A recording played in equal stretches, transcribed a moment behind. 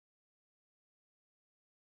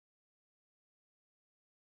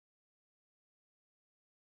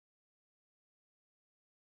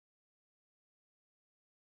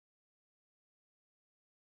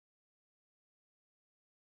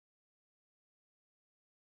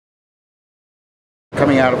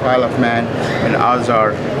coming out of Isle of Man when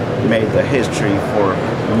Azar made the history for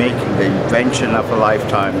making the invention of a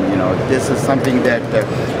lifetime. You know, this is something that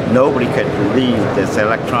nobody could believe, this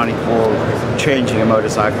electronic world changing a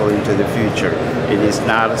motorcycle into the future. It is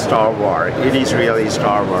not a Star Wars. It is really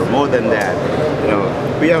Star Wars. More than that, you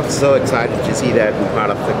know, we are so excited to see that and part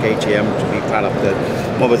of the KTM, to be part of the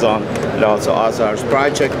Mavizen and also Azar's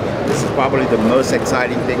project. This is probably the most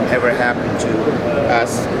exciting thing ever happened to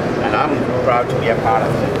us, and I'm proud to be a part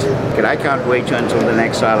of it. And I can't wait until the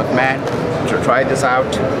next Isle of Man to try this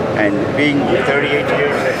out. And being 38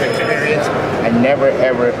 years of experience, I never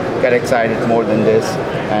ever get excited more than this.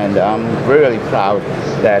 And I'm really proud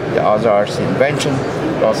that Azar's invention,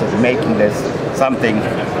 also making this something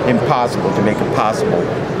impossible to make it possible.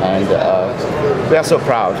 And we are so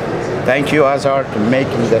proud. Thank you, Azar, for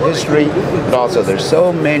making the history. But also, there's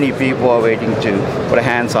so many people are waiting to put their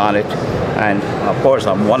hands on it. And of course,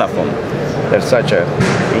 I'm one of them. There's such an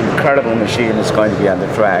incredible machine that's going to be on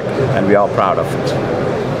the track, and we're all proud of it.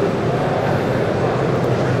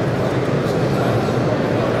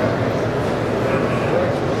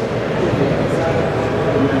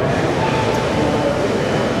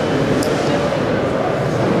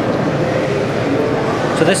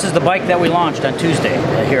 So this is the bike that we launched on Tuesday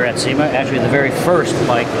here at SEMA, actually the very first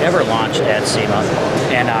bike ever launched at SEMA.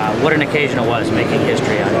 And what an occasion it was, making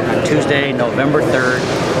history. On Tuesday, November 3rd,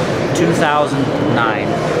 2009,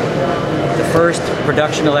 the first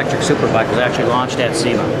production electric superbike was actually launched at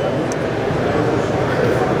SEMA.